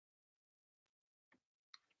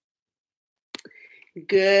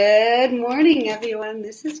Good morning, everyone.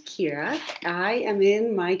 This is Kira. I am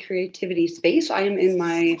in my creativity space. I am in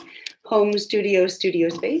my home studio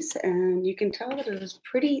space, and you can tell that it is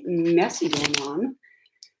pretty messy going on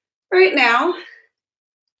right now.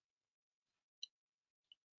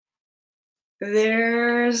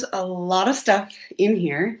 There's a lot of stuff in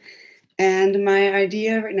here, and my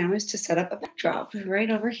idea right now is to set up a backdrop right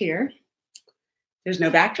over here. There's no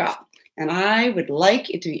backdrop, and I would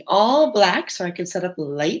like it to be all black so I can set up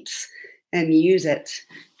lights and use it.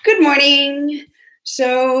 Good morning.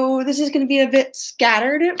 So this is going to be a bit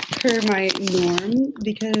scattered per my norm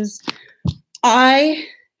because I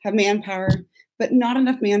have manpower, but not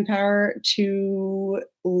enough manpower to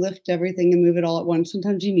lift everything and move it all at once.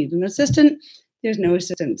 Sometimes you need an assistant. There's no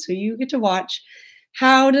assistant. So you get to watch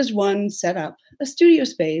how does one set up a studio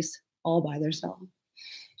space all by themselves.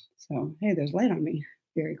 So, hey, there's light on me.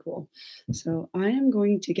 Very cool. So I am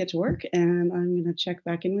going to get to work and I'm going to check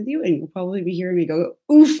back in with you, and you'll probably be hearing me go,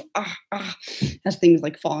 oof, as things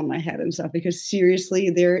like fall on my head and stuff, because seriously,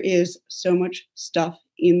 there is so much stuff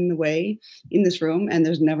in the way in this room and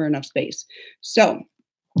there's never enough space. So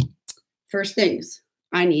first things,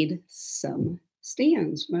 I need some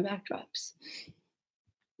stands for my backdrops.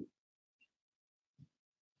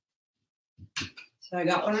 So I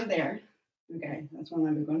got one up there. Okay, that's one of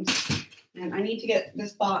my big ones. And I need to get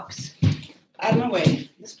this box out of my way.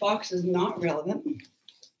 This box is not relevant.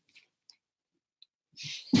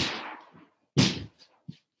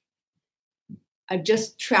 I've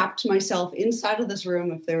just trapped myself inside of this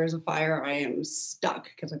room. If there is a fire, I am stuck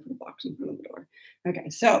because I put a box in front of the door. Okay,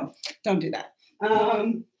 so don't do that.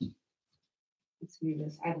 Let's move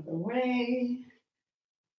this out of the way.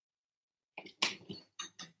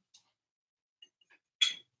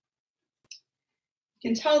 You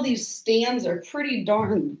can tell these stands are pretty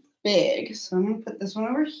darn big. So I'm going to put this one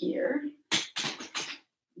over here.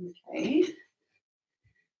 Okay.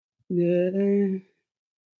 Good.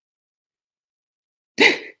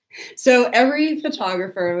 So every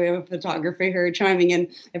photographer, we have a photographer here chiming in,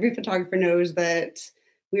 every photographer knows that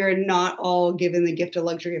we are not all given the gift of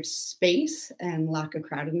luxury of space and lack of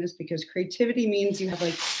crowdedness, because creativity means you have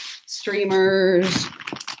like streamers,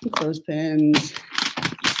 clothespins,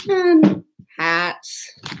 and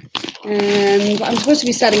hats. And I'm supposed to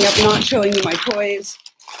be setting up, not showing you my toys.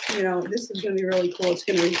 You know, this is going to be really cool. It's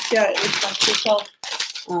going to reflect yourself.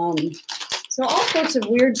 So all sorts of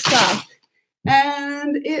weird stuff.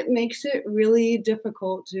 And it makes it really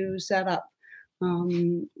difficult to set up.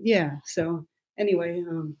 Yeah, so anyway,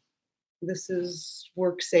 this is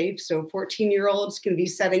work safe. So 14-year-olds can be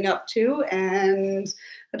setting up too, and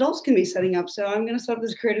adults can be setting up. So I'm going to set up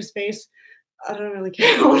this creative space. I don't really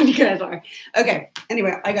care how old you guys are. Okay,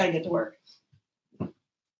 anyway, I got to get to work.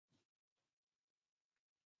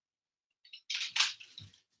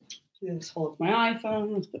 This holds my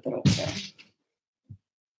iPhone. Let's put that over there.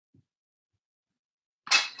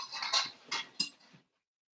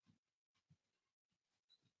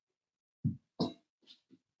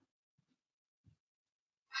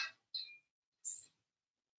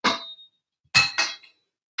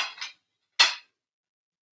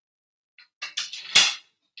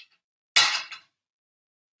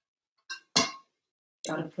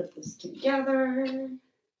 Gotta put this together.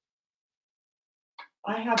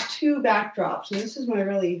 I have two backdrops, and this is my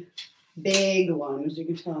really big one, as you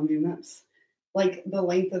can tell. I mean, that's like the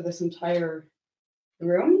length of this entire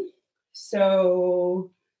room.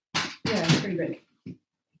 So, yeah, it's pretty big.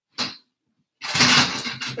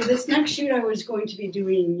 For this next shoot, I was going to be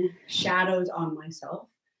doing shadows on myself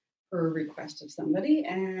for a request of somebody,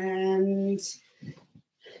 and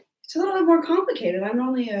it's a little bit more complicated. I'm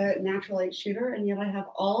only a natural light shooter, and yet I have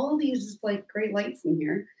all these like great lights in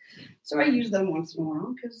here. So I use them once in a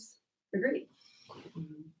while because they're great.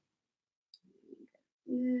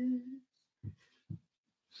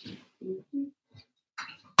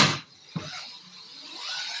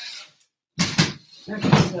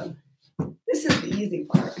 Okay, so this is the easy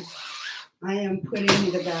part. I am putting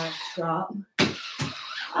the backdrop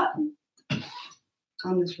up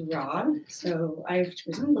on this rod. So I've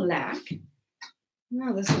chosen black.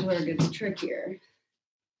 Now this is where it gets trickier.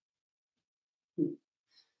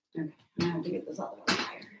 Okay, I have to get this other one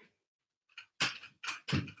higher.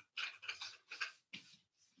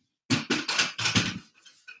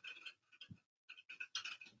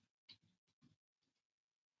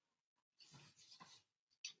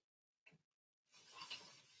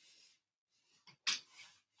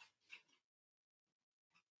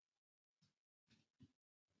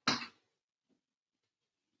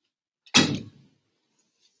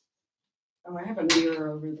 Oh, I have a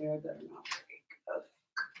mirror over there that are not very good.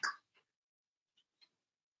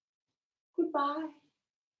 Goodbye.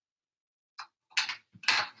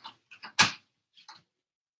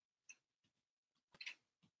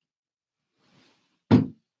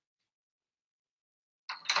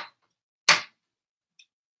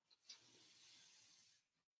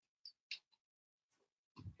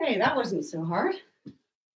 Hey, that wasn't so hard.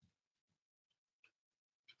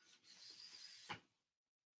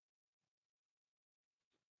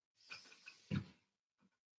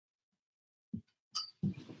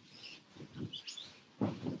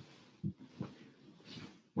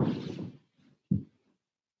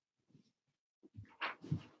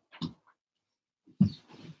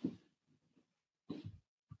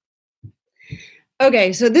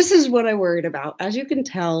 Okay, so this is what I worried about. As you can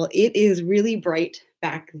tell, it is really bright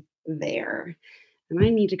back there, and I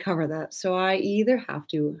need to cover that. So I either have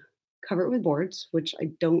to cover it with boards, which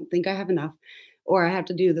I don't think I have enough, or I have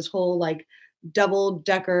to do this whole like double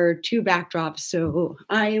decker 2 backdrops. So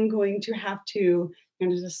I am going to have to,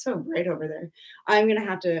 and it's just so bright over there. I'm gonna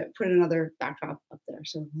have to put another backdrop up there.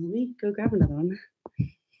 So let me go grab another one.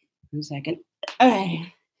 1 second.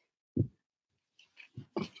 Okay.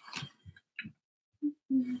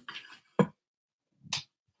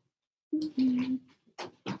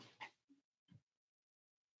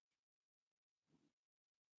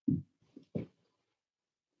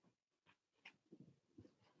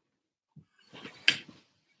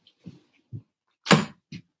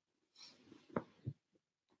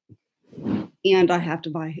 And I have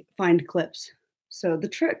to find clips. So the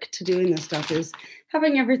trick to doing this stuff is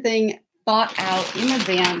having everything thought out in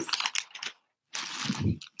advance.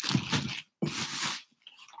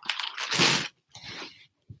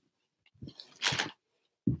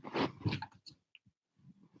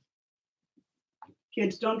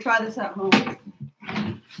 Kids, don't try this at home.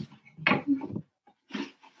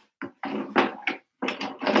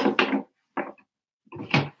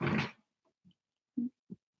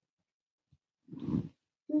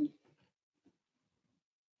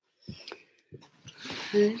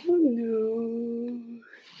 I don't know.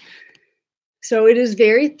 So it is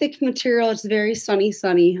very thick material. It's very sunny.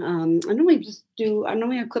 I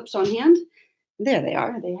normally have clips on hand. There they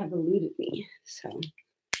are. They have eluded me. So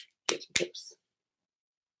get some clips.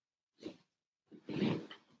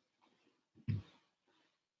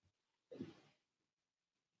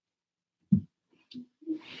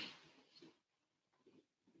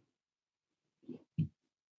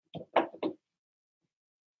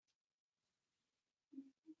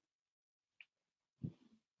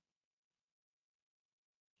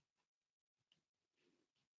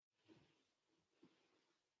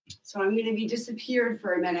 So I'm going to be disappeared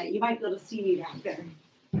for a minute. You might be able to see me back there.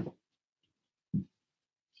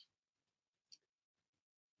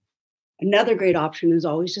 Another great option is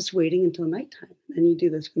always just waiting until nighttime. And you do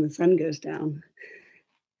this when the sun goes down.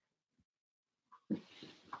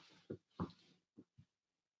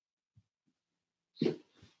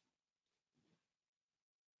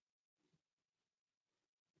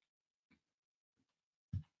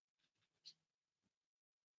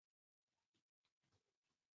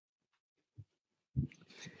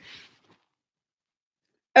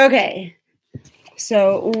 Okay,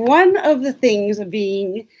 so one of the things of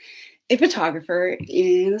being a photographer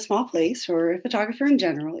in a small place or a photographer in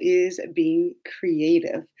general is being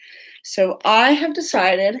creative. So I have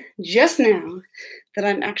decided just now that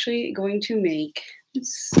I'm actually going to make,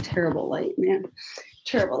 it's terrible light, man,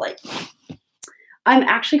 terrible light. I'm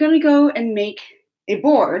actually going to go and make a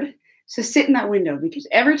board to sit in that window because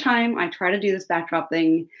every time I try to do this backdrop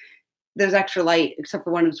thing, there's extra light, except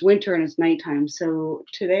for when it's winter and it's nighttime. So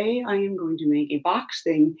today I am going to make a box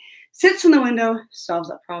thing, sits in the window, solves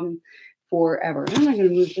that problem forever. I'm not going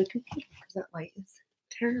to move the computer because that light is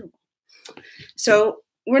terrible. So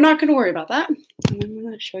we're not going to worry about that. I'm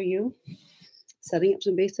going to show you setting up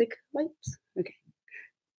some basic lights. Okay.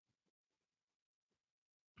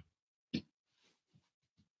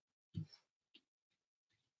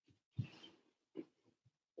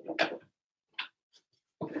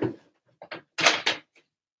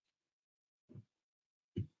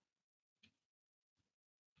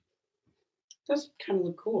 Does kind of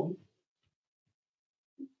look cool.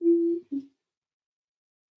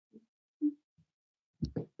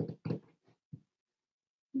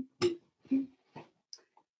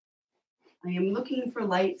 I am looking for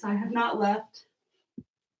lights. I have not left.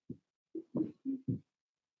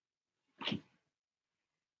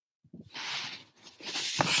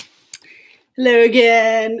 Hello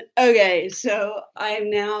again. Okay, so I am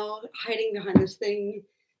now hiding behind this thing.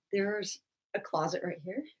 There's a closet right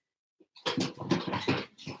here.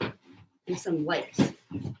 And some lights.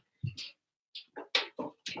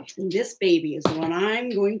 Okay. And this baby is the one I'm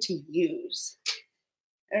going to use.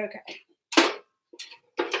 Okay.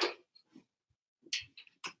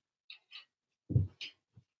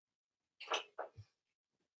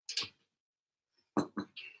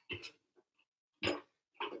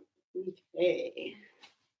 Okay.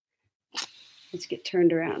 Let's get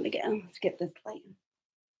turned around again. Let's get this light.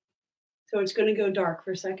 So it's going to go dark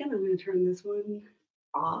for a second. I'm going to turn this one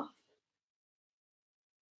off.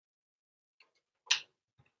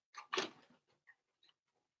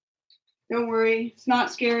 Don't worry, it's not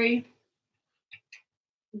scary.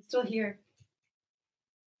 I'm still here.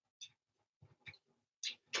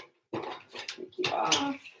 Take you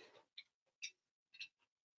off.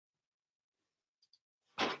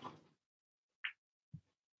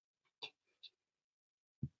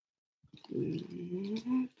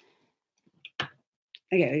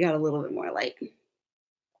 Okay, we got a little bit more light.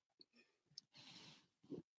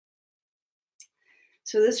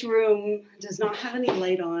 So this room does not have any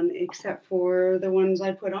light on except for the ones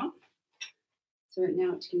I put on. So right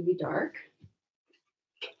now it's going to be dark.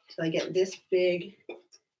 So I get this big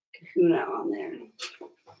kahuna on there.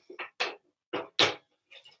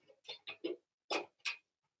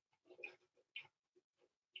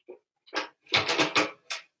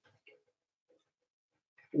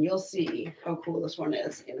 And you'll see how cool this one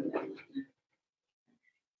is in a minute.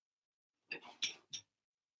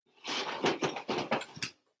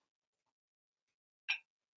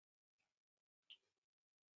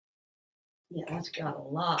 Yeah, that's got a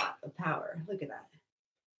lot of power. Look at that.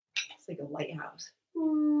 It's like a lighthouse.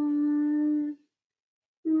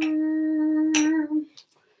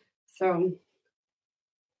 So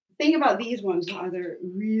the thing about these ones are they're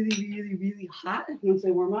really, really, really hot once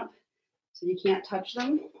they warm up. So you can't touch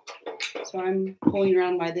them. So I'm pulling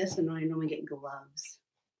around by this and I normally get gloves.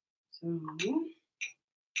 So let's see.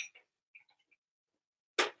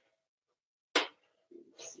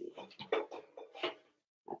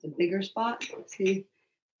 That's a bigger spot. See,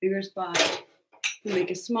 bigger spot. Make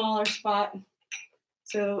a smaller spot.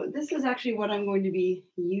 So this is actually what I'm going to be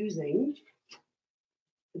using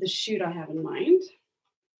for the shoot I have in mind.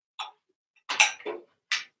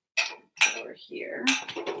 Over here.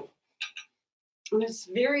 And it's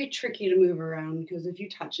very tricky to move around because if you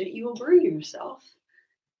touch it, you will burn yourself.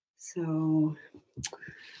 So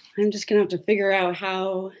I'm just gonna have to figure out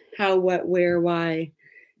how, what, where, why.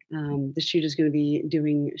 The shoot is going to be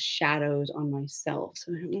doing shadows on myself.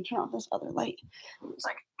 So I'm going to turn off this other light. It's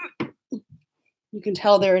like, you can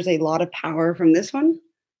tell there is a lot of power from this one.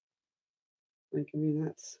 Like, I mean,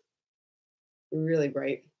 that's really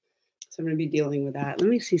bright. So I'm going to be dealing with that. Let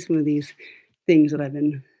me see some of these things that I've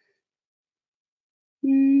been.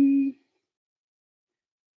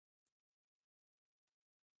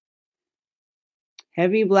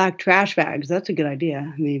 Heavy black trash bags. That's a good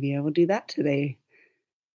idea. Maybe I will do that today.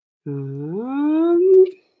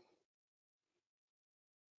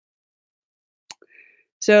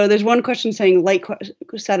 So there's one question saying light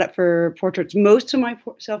setup for portraits. Most of my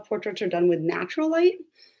self-portraits are done with natural light.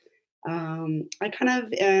 I kind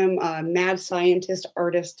of am a mad scientist,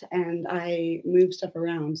 artist, and I move stuff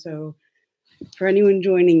around. So for anyone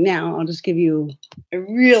joining now, I'll just give you a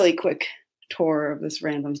really quick tour of this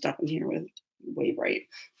random stuff in here with Wave-Rite.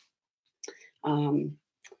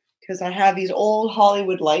 Because I have these old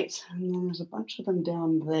Hollywood lights, and then there's a bunch of them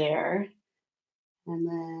down there. And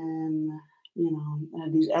then, you know, I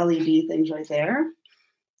have these LED things right there.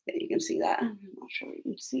 Yeah, you can see that. I'm not sure what you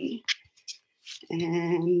can see.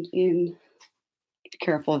 And be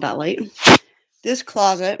careful of that light. This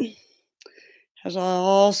closet has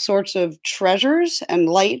all sorts of treasures and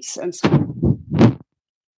lights and stuff.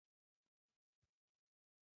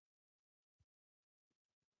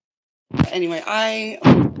 Anyway, I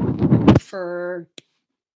prefer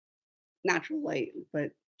natural light,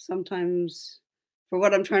 but sometimes for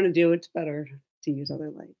what I'm trying to do, it's better to use other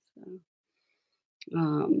lights. So.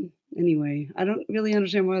 Anyway, I don't really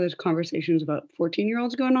understand why there's conversations about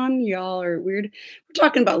 14-year-olds going on. Y'all are weird. We're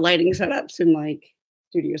talking about lighting setups in like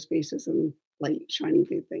studio spaces and light shining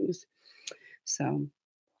through things. So,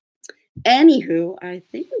 anywho, I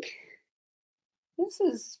think this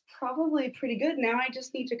is probably pretty good. Now I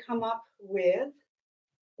just need to come up with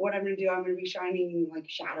what I'm going to do. I'm going to be shining like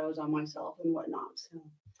shadows on myself and whatnot. So,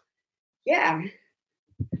 yeah.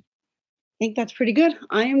 I think that's pretty good.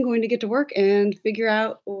 I am going to get to work and figure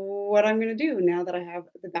out what I'm going to do now that I have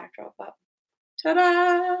the backdrop up.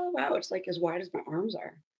 Ta-da! Wow, it's like as wide as my arms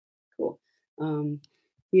are. Cool.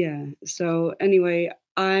 Yeah, so anyway,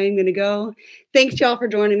 I'm going to go. Thanks, y'all, for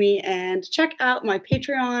joining me, and check out my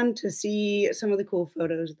Patreon to see some of the cool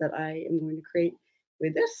photos that I am going to create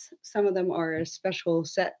with this. Some of them are a special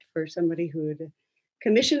set for somebody who would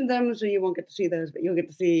commissioned them, so you won't get to see those, but you'll get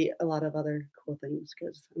to see a lot of other cool things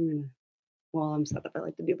because while I'm set up, I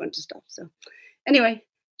like to do a bunch of stuff. So anyway,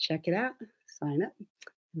 check it out, sign up,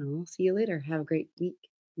 and I'll see you later. Have a great week.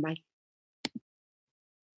 Bye.